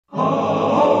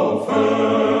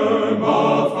firm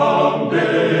a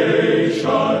foundation,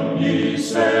 ye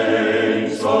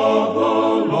saints of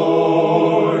the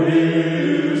Lord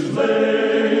is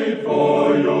laid,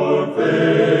 for your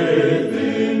faith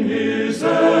in his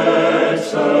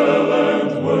excellent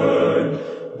word.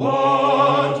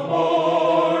 What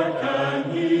more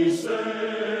can he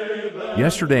say?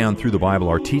 Yesterday on Through the Bible,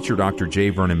 our teacher, Dr. J.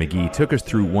 Vernon McGee, took us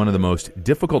through one of the most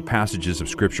difficult passages of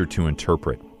Scripture to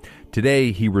interpret.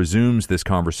 Today, he resumes this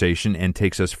conversation and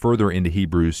takes us further into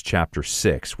Hebrews chapter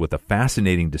 6 with a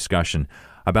fascinating discussion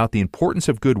about the importance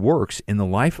of good works in the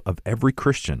life of every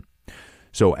Christian.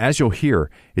 So, as you'll hear,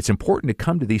 it's important to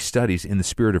come to these studies in the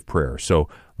spirit of prayer. So,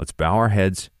 let's bow our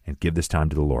heads and give this time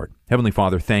to the Lord. Heavenly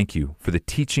Father, thank you for the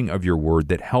teaching of your word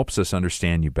that helps us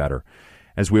understand you better.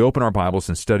 As we open our Bibles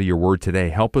and study your word today,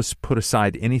 help us put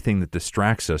aside anything that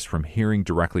distracts us from hearing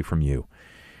directly from you.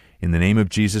 In the name of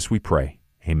Jesus we pray.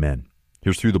 Amen.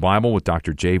 Here's Through the Bible with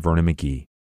Dr. J. Vernon McGee.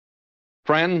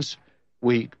 Friends,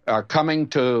 we are coming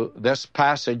to this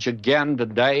passage again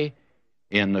today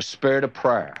in the spirit of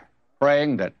prayer,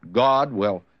 praying that God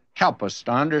will help us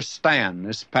to understand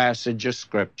this passage of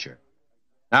Scripture.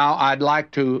 Now, I'd like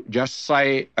to just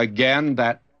say again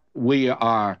that we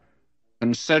are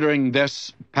considering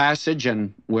this passage,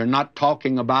 and we're not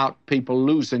talking about people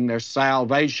losing their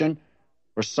salvation,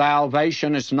 for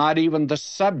salvation is not even the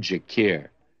subject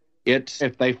here. It's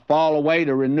if they fall away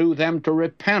to renew them to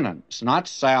repentance, not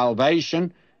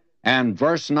salvation. And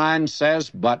verse 9 says,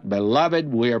 "But,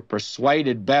 beloved, we are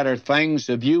persuaded better things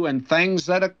of you and things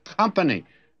that accompany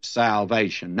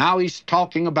salvation." Now he's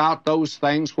talking about those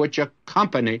things which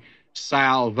accompany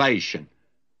salvation.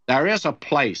 There is a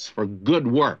place for good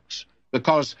works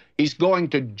because he's going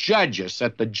to judge us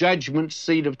at the judgment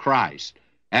seat of Christ.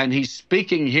 And he's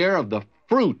speaking here of the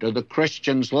fruit of the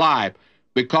Christian's life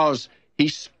because he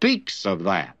speaks of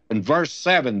that. In verse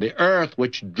 7, "The earth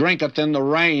which drinketh in the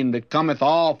rain that cometh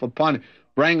off upon it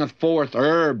bringeth forth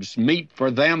herbs, meat for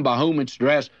them by whom it's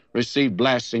dressed, receive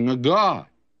blessing of God.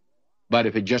 But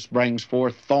if it just brings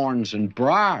forth thorns and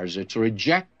briars, it's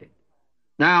rejected."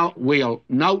 Now, we'll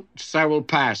note several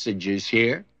passages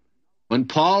here. When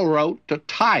Paul wrote to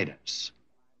Titus,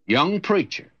 young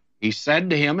preacher, he said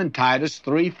to him in Titus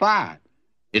 3:5,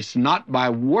 "It's not by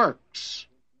works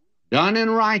done in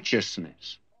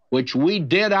righteousness, which we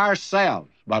did ourselves,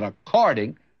 but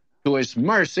according to his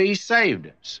mercy he saved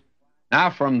us." Now,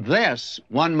 from this,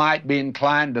 one might be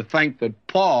inclined to think that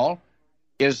Paul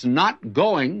is not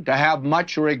going to have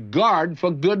much regard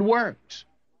for good works.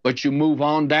 But you move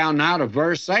on down now to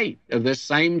verse 8 of this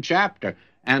same chapter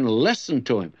and listen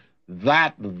to him.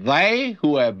 "That they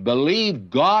who have believed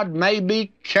God may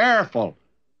be careful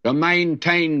to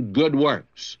maintain good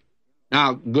works."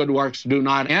 Now, good works do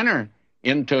not enter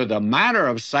into the matter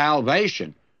of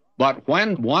salvation, but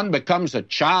when one becomes a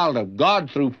child of God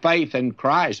through faith in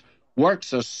Christ,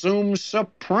 works assume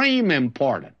supreme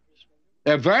importance.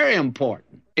 They're very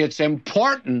important. It's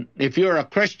important, if you're a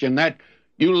Christian, that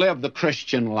you live the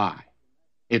Christian life.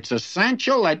 It's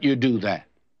essential that you do that.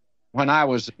 When I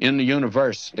was in the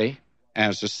university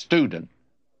as a student,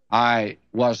 I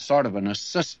was sort of an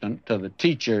assistant to the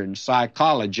teacher in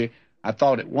psychology. I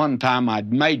thought at one time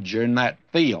I'd major in that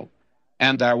field.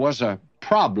 And there was a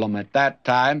problem at that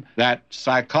time that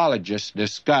psychologists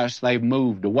discussed. They've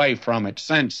moved away from it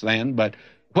since then, but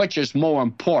which is more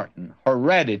important,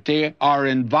 heredity or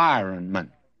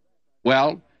environment?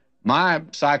 Well, my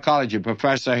psychology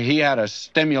professor, he had a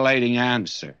stimulating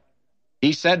answer.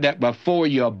 He said that before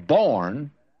you're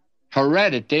born,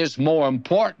 heredity is more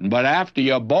important, but after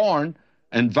you're born,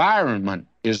 environment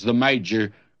is the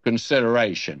major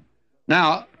consideration.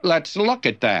 Now, let's look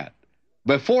at that.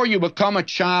 Before you become a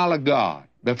child of God,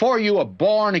 before you are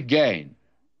born again,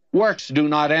 works do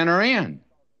not enter in.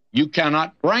 You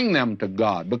cannot bring them to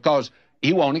God because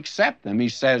he won't accept them. He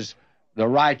says, the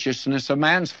righteousness of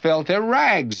man's filthy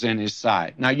rags in his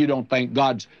sight. Now, you don't think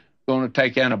God's going to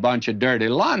take in a bunch of dirty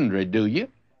laundry, do you?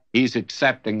 He's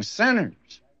accepting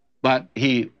sinners. But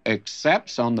he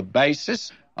accepts on the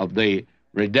basis of the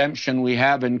redemption we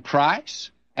have in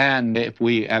Christ. And if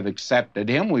we have accepted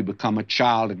him, we become a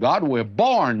child of God. We're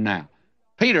born now.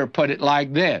 Peter put it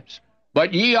like this: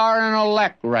 "But ye are an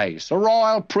elect race, a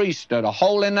royal priesthood, a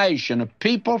holy nation, a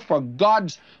people for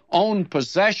God's own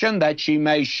possession, that ye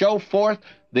may show forth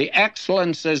the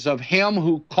excellences of him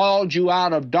who called you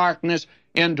out of darkness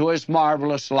into his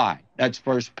marvelous light." That's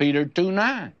 1 Peter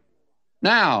 2:9.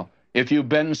 Now, if you've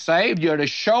been saved, you're to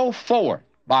show forth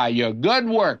by your good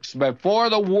works before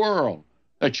the world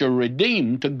that you're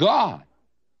redeemed to God.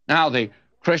 Now, the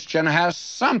Christian has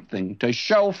something to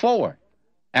show forth,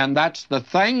 and that's the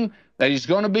thing that he's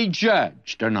going to be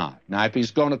judged or not. Now, if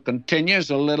he's going to continue as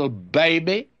a little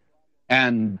baby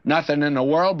and nothing in the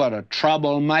world but a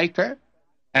troublemaker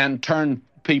and turn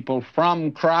people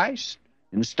from Christ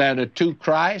instead of to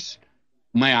Christ,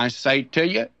 may I say to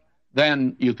you,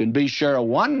 then you can be sure of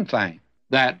one thing,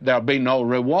 that there'll be no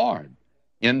reward.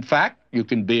 In fact, you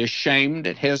can be ashamed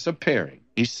at his appearing.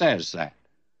 He says that.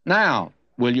 Now,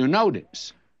 will you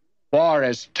notice, for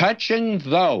as touching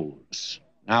those,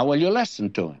 now will you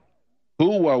listen to him,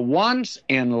 who were once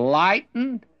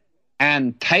enlightened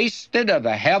and tasted of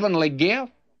the heavenly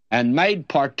gift and made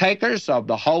partakers of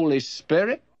the Holy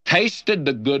Spirit, tasted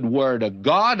the good word of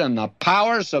God and the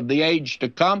powers of the age to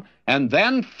come, and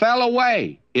then fell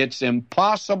away. It's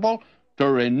impossible to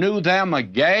renew them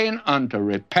again unto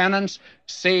repentance,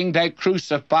 seeing they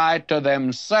crucified to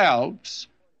themselves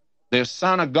the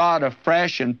Son of God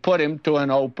afresh and put him to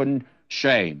an open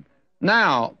shame.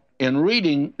 Now, in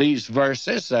reading these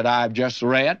verses that I've just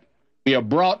read, we are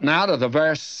brought now to the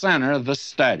very center of the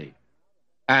study.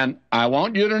 And I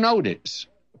want you to notice,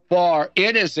 for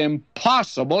it is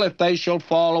impossible if they shall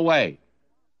fall away.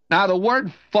 Now, the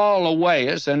word fall away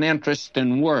is an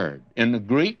interesting word. In the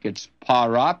Greek, it's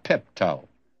parapipto,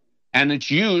 and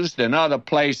it's used in other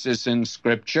places in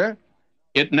Scripture.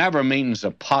 It never means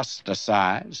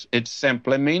apostatize. It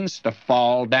simply means to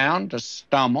fall down, to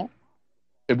stumble.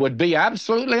 It would be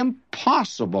absolutely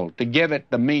impossible to give it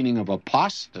the meaning of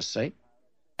apostasy.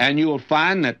 And you will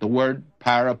find that the word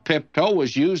parapipto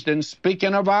was used in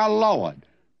speaking of our Lord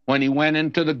when he went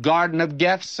into the Garden of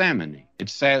Gethsemane. It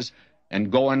says, and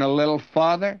going a little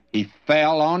farther, he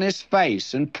fell on his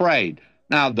face and prayed.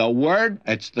 Now, the word,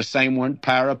 it's the same word,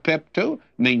 parapipto,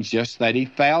 means just that he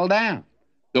fell down.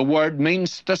 The word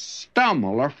means to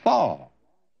stumble or fall.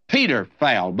 Peter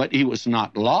fell, but he was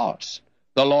not lost.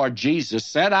 The Lord Jesus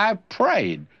said, I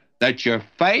prayed that your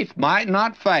faith might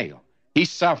not fail. He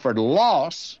suffered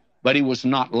loss, but he was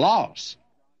not lost.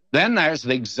 Then there's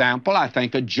the example, I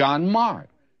think, of John Mark.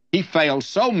 He failed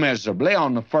so miserably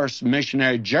on the first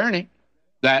missionary journey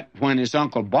that when his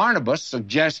uncle Barnabas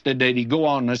suggested that he go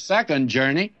on the second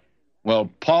journey, well,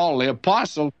 Paul the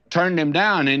apostle turned him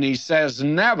down, and he says,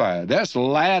 never. This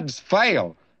lad's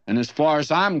failed, and as far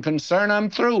as I'm concerned, I'm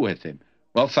through with him.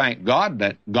 Well, thank God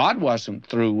that God wasn't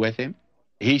through with him.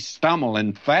 He stumbled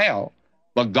and fell,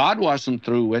 but God wasn't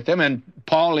through with him, and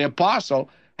Paul the apostle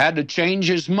had to change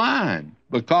his mind,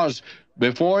 because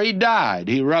before he died,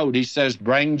 he wrote, he says,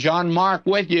 bring John Mark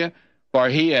with you, for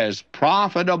he is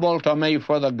profitable to me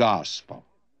for the gospel.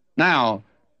 Now,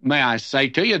 may I say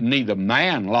to you, neither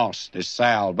man lost his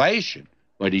salvation,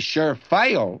 but he sure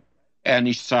failed, and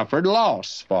he suffered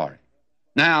loss for it.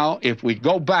 Now, if we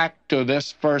go back to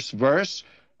this first verse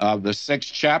of the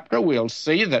 6th chapter, we'll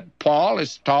see that Paul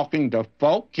is talking to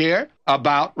folk here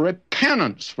about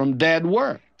repentance from dead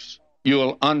works.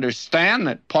 You'll understand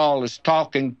that Paul is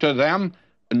talking to them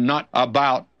not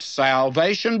about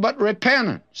salvation, but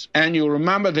repentance. And you'll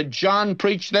remember that John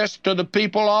preached this to the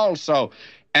people also.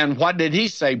 And what did he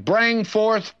say? Bring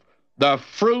forth the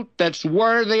fruit that's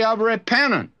worthy of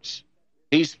repentance.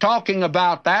 He's talking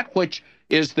about that which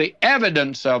is the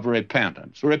evidence of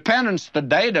repentance. Repentance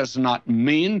today does not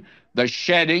mean the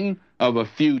shedding of a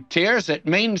few tears. It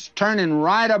means turning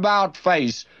right about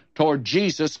face toward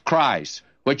Jesus Christ,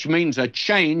 which means a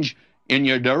change in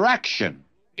your direction,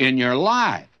 in your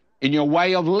life, in your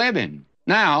way of living.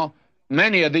 Now,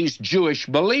 many of these Jewish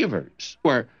believers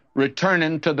were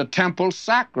returning to the temple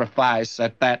sacrifice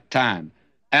at that time,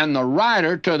 and the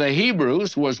writer to the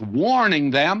Hebrews was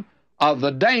warning them of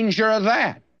the danger of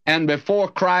that. And before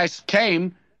Christ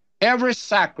came, every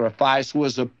sacrifice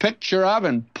was a picture of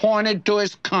and pointed to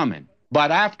his coming.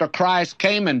 But after Christ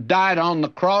came and died on the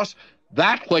cross,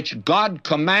 that which God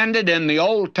commanded in the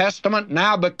Old Testament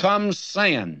now becomes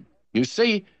sin. You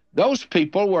see, those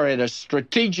people were at a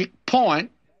strategic point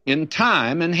in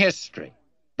time and history.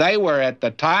 They were at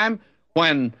the time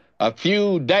when a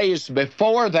few days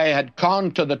before they had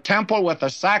gone to the temple with a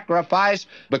sacrifice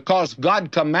because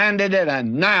God commanded it,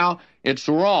 and now it's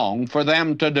wrong for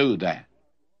them to do that.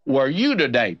 Were you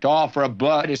today to offer a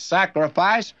bloody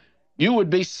sacrifice, you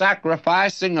would be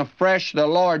sacrificing afresh the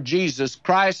Lord Jesus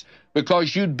Christ,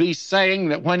 because you'd be saying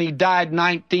that when he died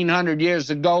 1900 years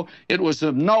ago, it was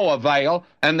of no avail,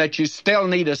 and that you still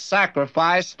need a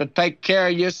sacrifice to take care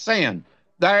of your sin.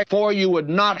 Therefore, you would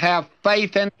not have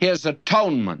faith in his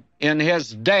atonement, in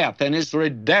his death, in his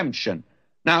redemption.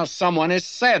 Now, someone has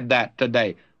said that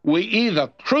today. We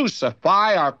either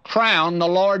crucify or crown the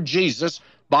Lord Jesus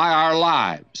by our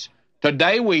lives.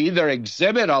 Today, we either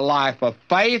exhibit a life of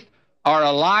faith or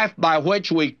a life by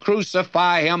which we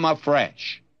crucify him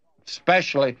afresh.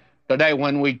 Especially today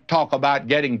when we talk about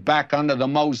getting back under the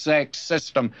Mosaic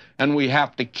system and we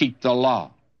have to keep the law.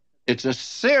 It's a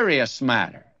serious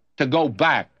matter to go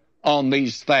back on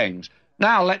these things.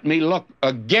 Now let me look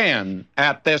again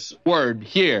at this word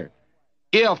here.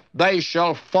 If they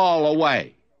shall fall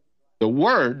away. The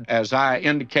word, as I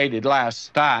indicated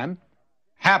last time,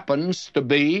 happens to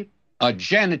be a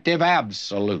genitive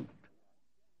absolute.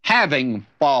 Having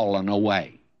fallen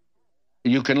away.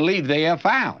 You can leave the if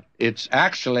out. It's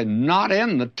actually not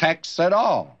in the text at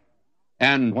all.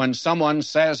 And when someone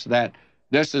says that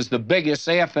this is the biggest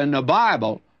if in the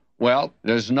Bible, well,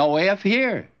 there's no if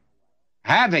here.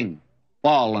 Having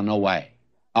fallen away,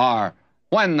 or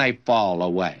when they fall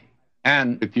away.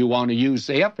 And if you want to use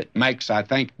if, it makes, I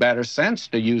think, better sense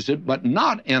to use it, but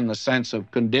not in the sense of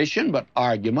condition, but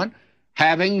argument,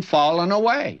 having fallen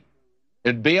away.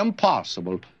 It'd be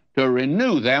impossible to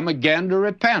renew them again to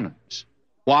repentance.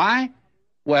 Why?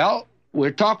 Well, we're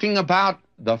talking about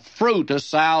the fruit of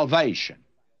salvation.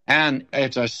 And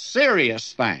it's a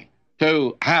serious thing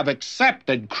to have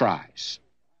accepted Christ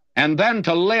and then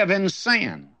to live in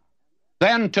sin,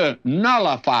 then to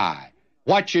nullify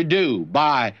what you do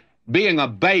by being a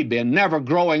baby and never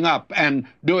growing up and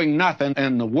doing nothing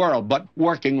in the world but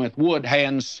working with wood, hay,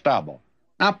 and stubble.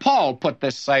 Now, Paul put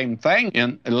this same thing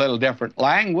in a little different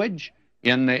language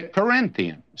in the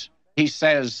Corinthians. He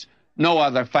says, no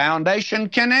other foundation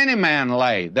can any man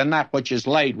lay than that which is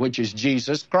laid, which is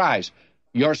Jesus Christ.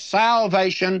 Your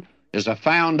salvation is a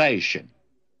foundation.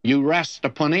 You rest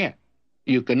upon it.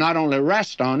 You can not only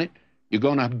rest on it, you're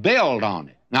going to build on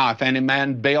it. Now, if any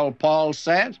man build, Paul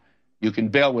says, you can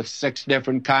build with 6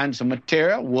 different kinds of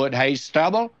material: wood, hay,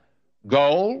 stubble,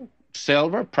 gold,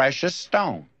 silver, precious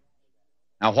stone.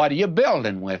 Now, what are you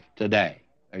building with today?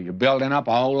 Are you building up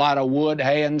a whole lot of wood,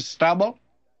 hay, and stubble?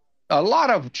 A lot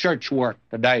of church work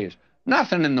today is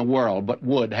nothing in the world but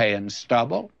wood, hay, and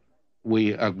stubble.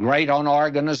 We are great on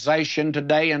organization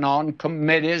today and on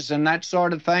committees and that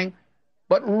sort of thing.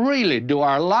 But really, do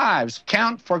our lives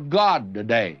count for God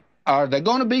today? Are there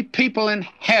going to be people in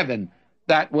heaven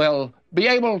that will be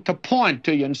able to point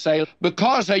to you and say,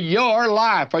 because of your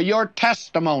life or your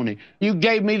testimony, you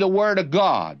gave me the Word of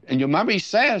God? And you remember he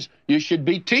says you should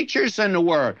be teachers in the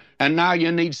Word, and now you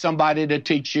need somebody to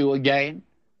teach you again.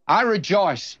 I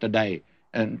rejoice today.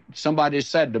 And somebody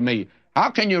said to me, how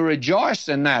can you rejoice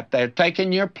in that? They're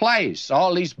taking your place.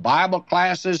 All these Bible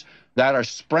classes that are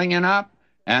springing up,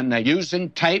 and they're using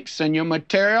tapes in your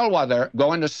material, well, they're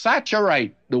going to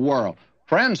saturate the world.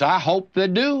 Friends, I hope they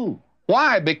do.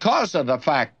 Why? Because of the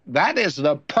fact that is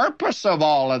the purpose of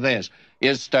all of this,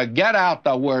 is to get out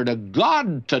the Word of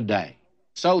God today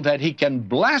so that He can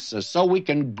bless us, so we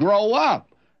can grow up,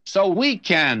 so we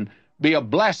can be a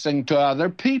blessing to other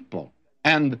people.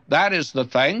 And that is the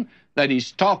thing that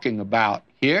he's talking about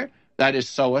here that is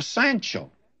so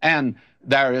essential. And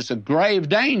there is a grave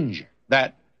danger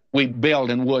that we build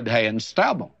in wood, hay, and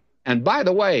stubble. And by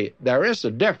the way, there is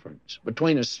a difference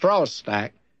between a straw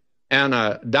stack and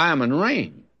a diamond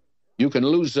ring. You can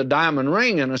lose a diamond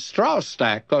ring in a straw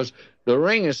stack because the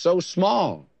ring is so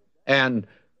small. And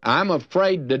I'm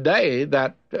afraid today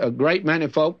that a great many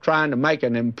folk trying to make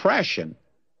an impression.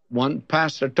 One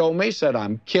pastor told me, said,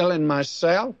 I'm killing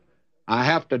myself. I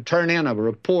have to turn in a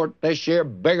report this year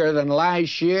bigger than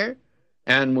last year,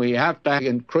 and we have to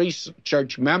increase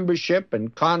church membership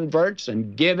and converts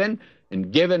and giving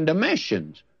to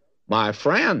missions. My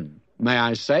friend, may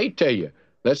I say to you,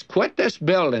 let's quit this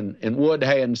building in wood,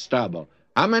 hay, and stubble.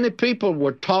 How many people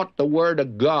were taught the Word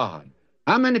of God?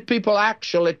 How many people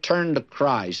actually turned to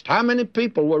Christ? How many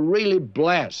people were really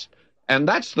blessed? And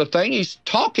that's the thing he's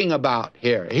talking about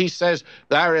here. He says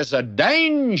there is a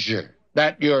danger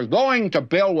that you're going to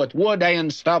build with wood, hay,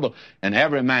 and stubble, and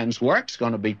every man's work's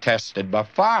going to be tested by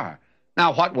fire.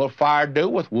 Now, what will fire do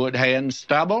with wood, hay, and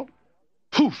stubble?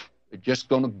 Poof! It's just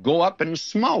going to go up in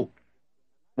smoke.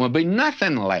 There'll be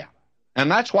nothing left. And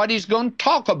that's what he's going to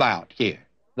talk about here,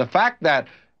 the fact that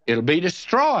it'll be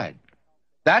destroyed.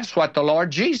 That's what the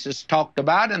Lord Jesus talked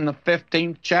about in the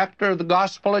 15th chapter of the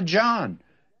Gospel of John.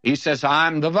 He says,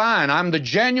 I'm the vine, I'm the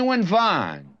genuine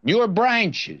vine. You are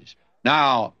branches.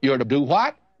 Now, you're to do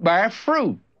what? Bear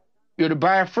fruit. You're to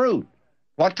bear fruit.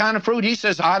 What kind of fruit? He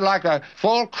says, I'd like a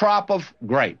full crop of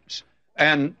grapes.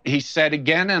 And he said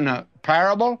again in a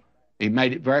parable, he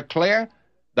made it very clear,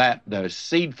 that the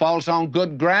seed falls on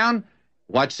good ground.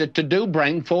 What's it to do?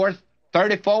 Bring forth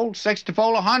 30-fold,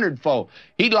 60-fold, 100-fold.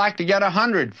 He'd like to get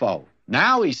 100-fold.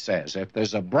 Now, he says, if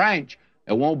there's a branch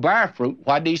that won't bear fruit,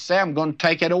 what did he say? I'm going to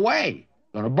take it away.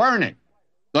 I'm going to burn it.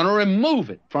 Going to remove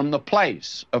it from the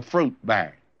place of fruit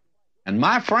bearing. And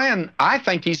my friend, I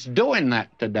think he's doing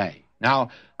that today.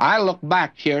 Now, I look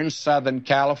back here in Southern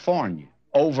California,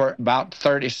 over about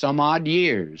 30-some-odd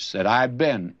years that I've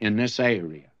been in this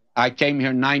area. I came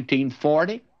here in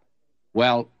 1940.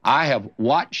 Well, I have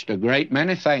watched a great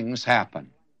many things happen.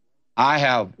 I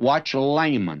have watched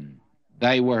laymen.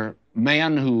 They were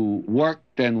men who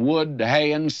worked in wood,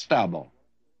 hay, and stubble.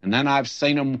 And then I've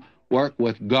seen them work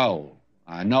with gold.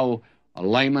 I know a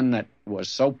layman that was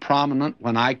so prominent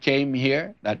when I came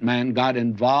here. That man got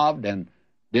involved in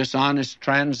dishonest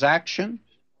transactions.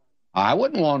 I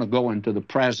wouldn't want to go into the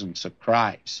presence of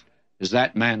Christ, as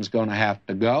that man's going to have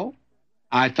to go.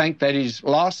 I think that he's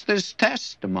lost his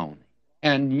testimony,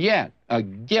 and yet a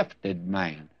gifted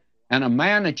man, and a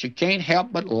man that you can't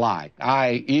help but like.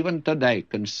 I, even today,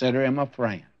 consider him a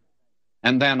friend.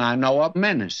 And then I know a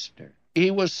minister.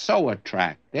 He was so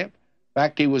attractive. In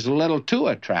fact, he was a little too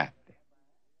attractive.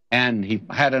 And he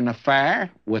had an affair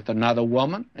with another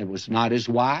woman. It was not his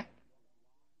wife.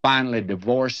 Finally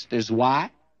divorced his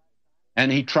wife. And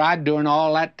he tried during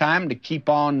all that time to keep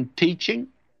on teaching,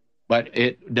 but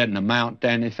it didn't amount to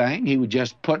anything. He was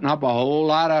just putting up a whole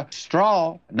lot of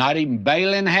straw, not even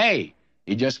baling hay.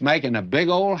 He just making a big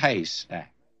old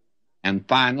haystack. And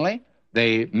finally,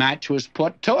 the match was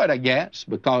put to it, I guess,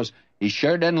 because he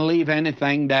sure didn't leave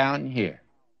anything down here.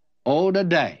 Oh,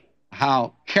 today,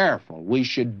 how careful we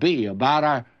should be about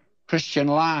our Christian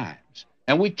lives.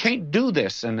 And we can't do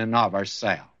this in and of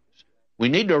ourselves. We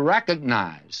need to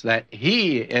recognize that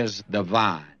He is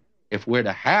divine. If we're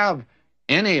to have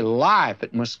any life,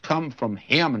 it must come from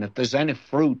Him. And if there's any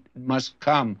fruit, it must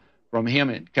come from Him.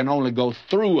 It can only go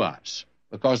through us,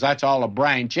 because that's all a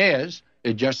branch is.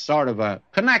 It's just sort of a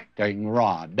connecting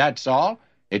rod. That's all.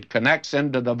 It connects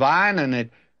into the vine, and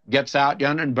it gets out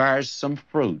yonder and bears some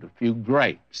fruit, a few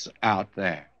grapes out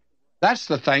there. That's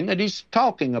the thing that he's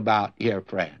talking about here,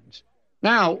 friends.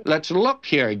 Now, let's look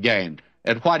here again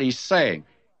at what he's saying.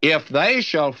 If they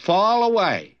shall fall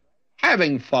away,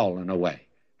 having fallen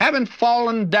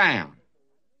down,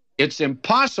 it's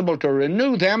impossible to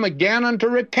renew them again unto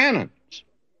repentance.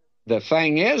 The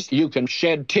thing is, you can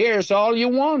shed tears all you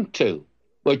want to,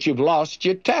 but you've lost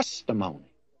your testimony.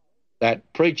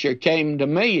 That preacher came to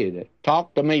me, that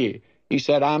talked to me. He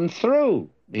said, I'm through.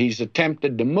 He's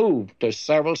attempted to move to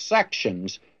several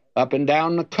sections up and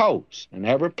down the coast, and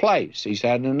every place. He's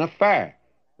had an affair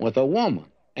with a woman.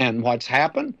 And what's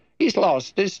happened? He's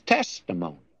lost his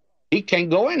testimony. He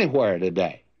can't go anywhere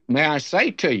today. May I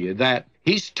say to you that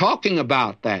he's talking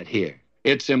about that here.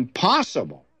 It's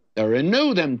impossible to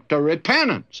renew them to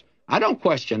repentance. I don't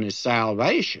question his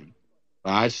salvation.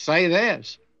 But I say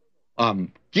this,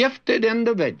 gifted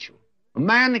individual, a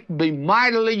man that can be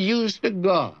mightily used to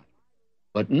God,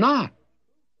 but not.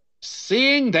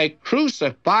 Seeing they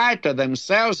crucify to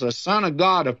themselves the Son of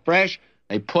God afresh,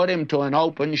 they put him to an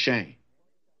open shame.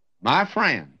 My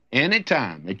friend, any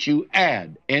time that you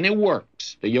add any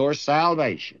works to your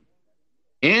salvation,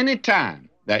 any time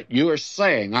that you are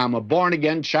saying, I'm a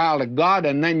born-again child of God,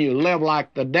 and then you live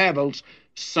like the devil's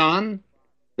son,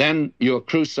 then you're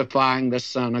crucifying the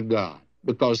Son of God,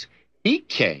 because He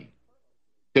came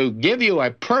to give you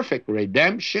a perfect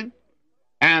redemption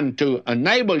and to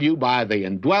enable you by the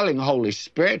indwelling Holy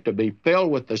Spirit to be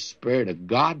filled with the Spirit of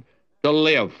God to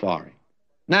live for Him.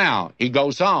 Now, he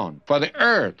goes on, for the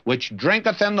earth which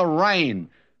drinketh in the rain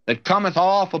that cometh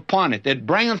off upon it, it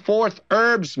bringeth forth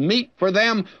herbs meet for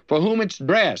them for whom its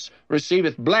dress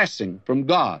receiveth blessing from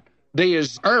God.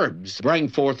 These herbs bring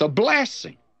forth a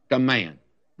blessing to man.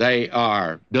 They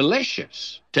are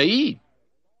delicious to eat.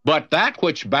 But that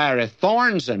which beareth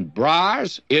thorns and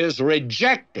briars is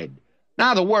rejected.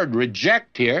 Now, the word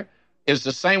reject here is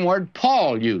the same word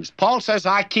Paul used. Paul says,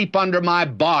 I keep under my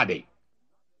body,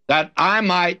 that I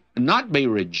might not be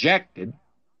rejected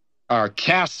or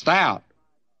cast out,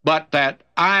 but that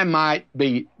I might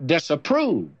be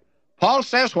disapproved. Paul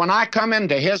says, when I come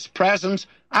into His presence,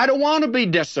 I don't want to be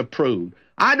disapproved.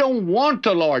 I don't want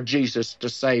the Lord Jesus to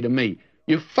say to me,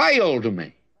 you failed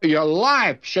me. Your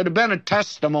life should have been a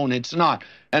testimony. It's not.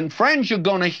 And friends, you're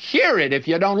going to hear it if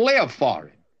you don't live for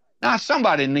it. Now,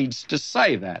 somebody needs to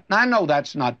say that. And I know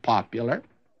that's not popular.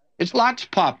 It's lots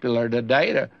popular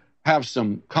today to have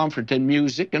some comforting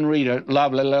music and read a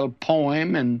lovely little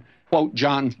poem and quote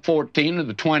John 14 of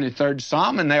the 23rd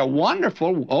Psalm, and they're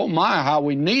wonderful. Oh, my, how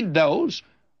we need those.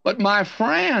 But, my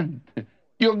friend,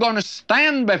 you're going to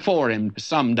stand before Him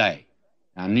someday.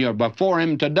 And you're before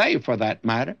Him today, for that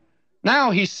matter.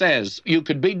 Now, he says, you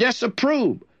could be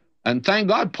disapproved. And thank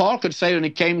God Paul could say when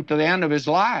he came to the end of his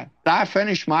life, I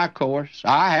finished my course.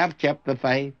 I have kept the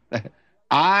faith.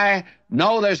 I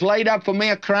know there's laid up for me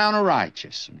a crown of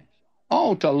righteousness.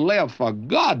 Oh, to live for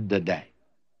God today.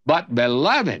 But,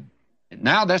 beloved,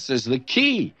 Now this is the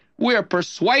key. We're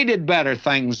persuaded better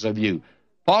things of you.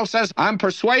 Paul says, I'm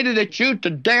persuaded that you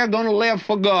today are going to live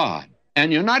for God.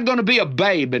 And you're not going to be a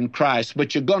babe in Christ,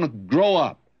 but you're going to grow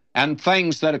up. And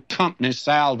things that accompany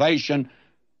salvation,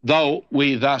 though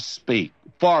we thus speak.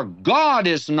 For God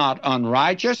is not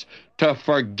unrighteous to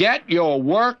forget your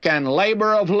work and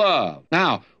labor of love.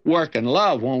 Now, work and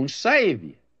love won't save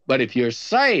you. But if you're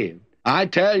saved, I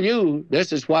tell you,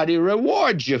 this is what he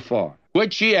rewards you for,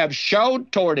 which ye have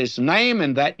showed toward his name,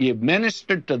 and that you've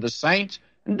ministered to the saints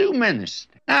and do minister.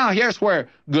 Now, here's where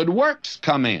good works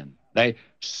come in. They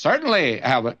certainly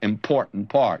have an important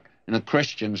part in a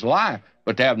Christian's life,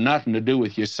 but they have nothing to do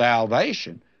with your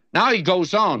salvation. Now he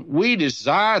goes on, we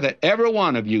desire that every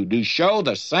one of you do show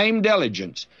the same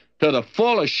diligence to the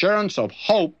full assurance of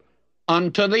hope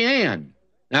unto the end.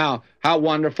 Now, how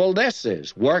wonderful this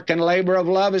is. Work and labor of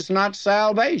love is not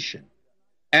salvation.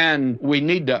 And we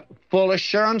need the full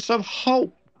assurance of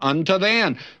hope unto the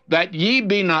end, that ye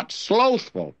be not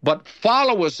slothful, but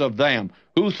followers of them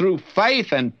who through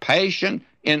faith and patience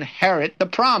inherit the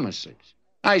promises.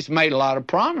 Now, he's made a lot of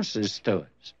promises to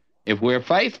us if we're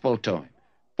faithful to him.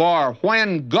 For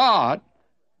when God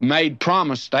made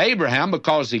promise to Abraham,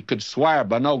 because he could swear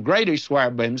by no greater, he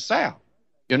swore by himself.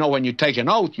 You know, when you take an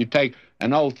oath, you take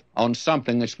an oath on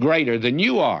something that's greater than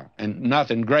you are, and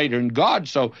nothing greater than God.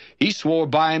 So he swore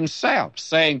by himself,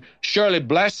 saying, surely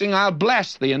blessing I'll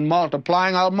bless thee, and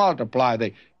multiplying I'll multiply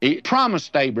thee. He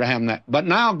promised Abraham that. But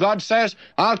now God says,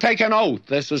 I'll take an oath.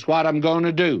 This is what I'm going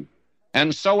to do.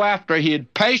 And so after he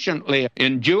had patiently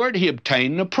endured, he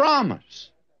obtained the promise.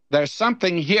 There's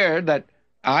something here that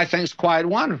I think is quite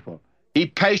wonderful. He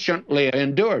patiently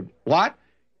endured. What?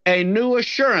 A new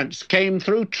assurance came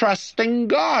through trusting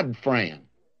God, friend.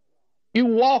 You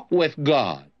walk with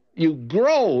God. You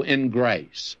grow in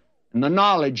grace and the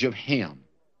knowledge of him,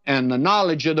 and the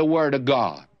knowledge of the Word of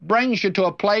God brings you to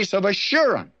a place of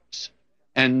assurance,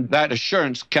 and that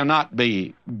assurance cannot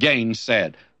be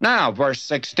gainsaid. Now, verse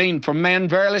 16, for men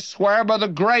verily swear by the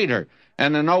greater,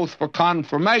 and an oath for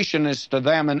confirmation is to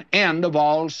them an end of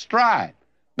all strife.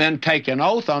 Men take an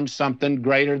oath on something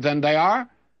greater than they are,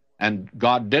 and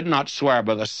God did not swear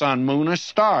by the sun, moon, or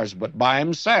stars, but by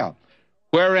himself,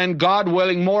 wherein God,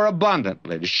 willing more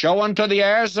abundantly to show unto the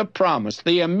heirs of promise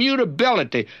the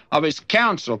immutability of his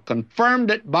counsel,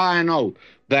 confirmed it by an oath,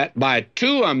 that by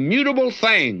two immutable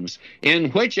things,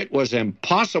 in which it was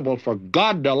impossible for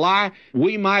God to lie,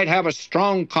 we might have a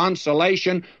strong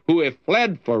consolation, who have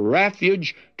fled for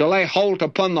refuge, to lay hold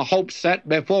upon the hope set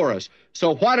before us.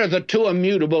 So what are the two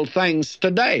immutable things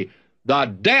today? The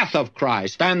death of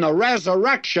Christ and the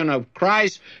resurrection of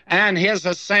Christ and his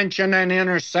ascension and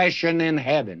intercession in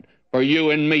heaven for you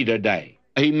and me today.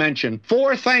 He mentioned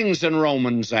four things in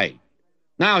Romans 8.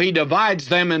 Now he divides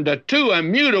them into two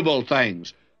immutable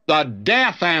things, the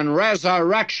death and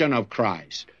resurrection of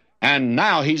Christ. And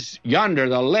now he's yonder,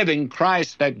 the living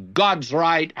Christ at God's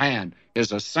right hand,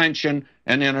 his ascension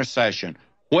and intercession,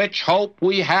 which hope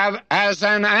we have as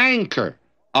an anchor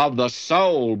of the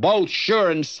soul, both sure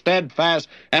and steadfast,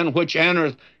 and which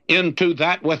entereth into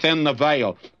that within the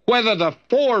veil, whether the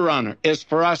forerunner is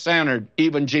for us entered,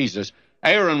 even Jesus.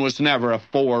 Aaron was never a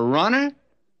forerunner,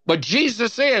 but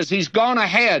Jesus is. He's gone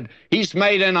ahead. He's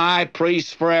made an high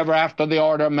priest forever after the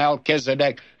order of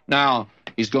Melchizedek. Now,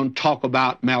 he's going to talk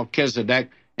about Melchizedek,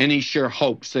 and he sure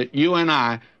hopes that you and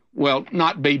I will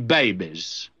not be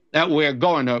babies, that we're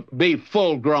going to be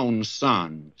full-grown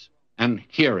sons and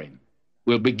hear him.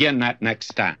 We'll begin that next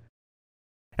time.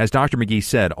 As Dr. McGee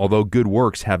said, although good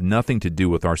works have nothing to do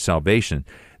with our salvation,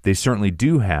 they certainly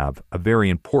do have a very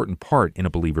important part in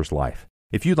a believer's life.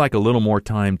 If you'd like a little more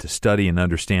time to study and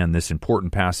understand this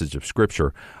important passage of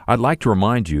Scripture, I'd like to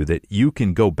remind you that you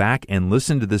can go back and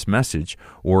listen to this message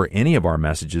or any of our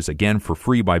messages again for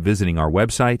free by visiting our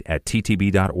website at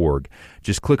ttb.org.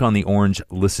 Just click on the orange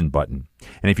Listen button.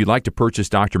 And if you'd like to purchase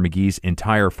Dr. McGee's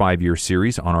entire 5-year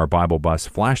series on our Bible Bus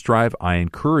flash drive, I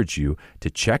encourage you to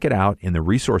check it out in the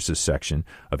resources section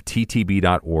of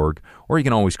ttb.org, or you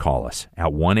can always call us at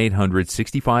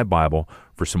 1-800-65-BIBLE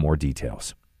for some more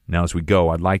details. Now, as we go,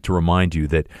 I'd like to remind you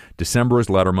that December is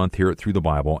letter month here at Through the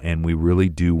Bible, and we really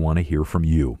do want to hear from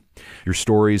you. Your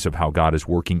stories of how God is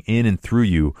working in and through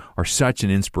you are such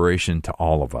an inspiration to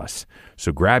all of us.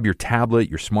 So grab your tablet,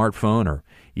 your smartphone, or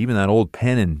even that old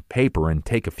pen and paper and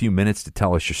take a few minutes to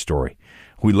tell us your story.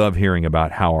 We love hearing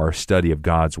about how our study of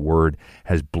God's Word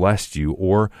has blessed you,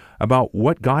 or about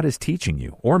what God is teaching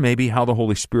you, or maybe how the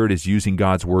Holy Spirit is using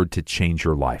God's Word to change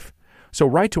your life. So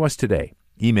write to us today.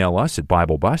 Email us at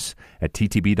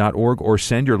BibleBus@ttb.org or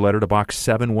send your letter to Box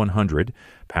 7100,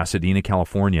 Pasadena,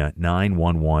 California,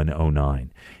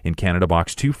 91109. In Canada,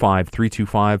 Box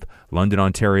 25325, London,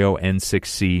 Ontario,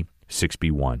 N6C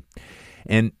 6B1.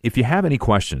 And if you have any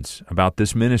questions about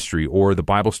this ministry or the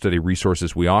Bible study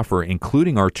resources we offer,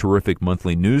 including our terrific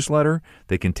monthly newsletter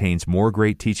that contains more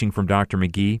great teaching from Dr.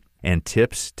 McGee and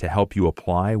tips to help you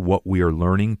apply what we are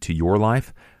learning to your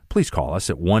life, please call us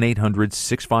at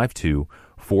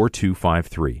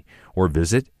 1-800-652-4253 or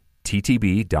visit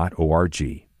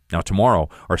ttb.org. Now, tomorrow,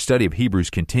 our study of Hebrews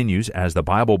continues as the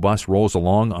Bible Bus rolls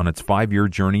along on its 5-year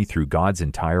journey through God's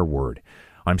entire Word.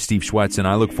 I'm Steve Shwetz, and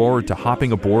I look forward to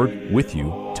hopping aboard with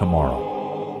you tomorrow.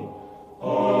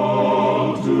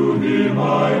 All to Him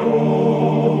I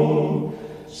owe.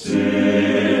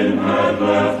 Sin had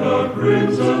left a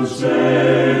crimson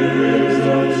stain.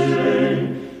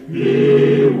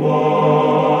 He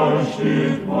washed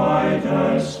it white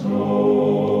as snow.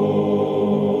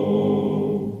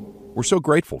 We're so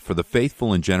grateful for the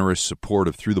faithful and generous support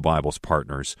of Through the Bible's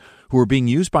partners who are being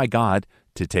used by God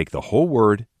to take the whole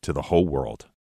Word to the whole world.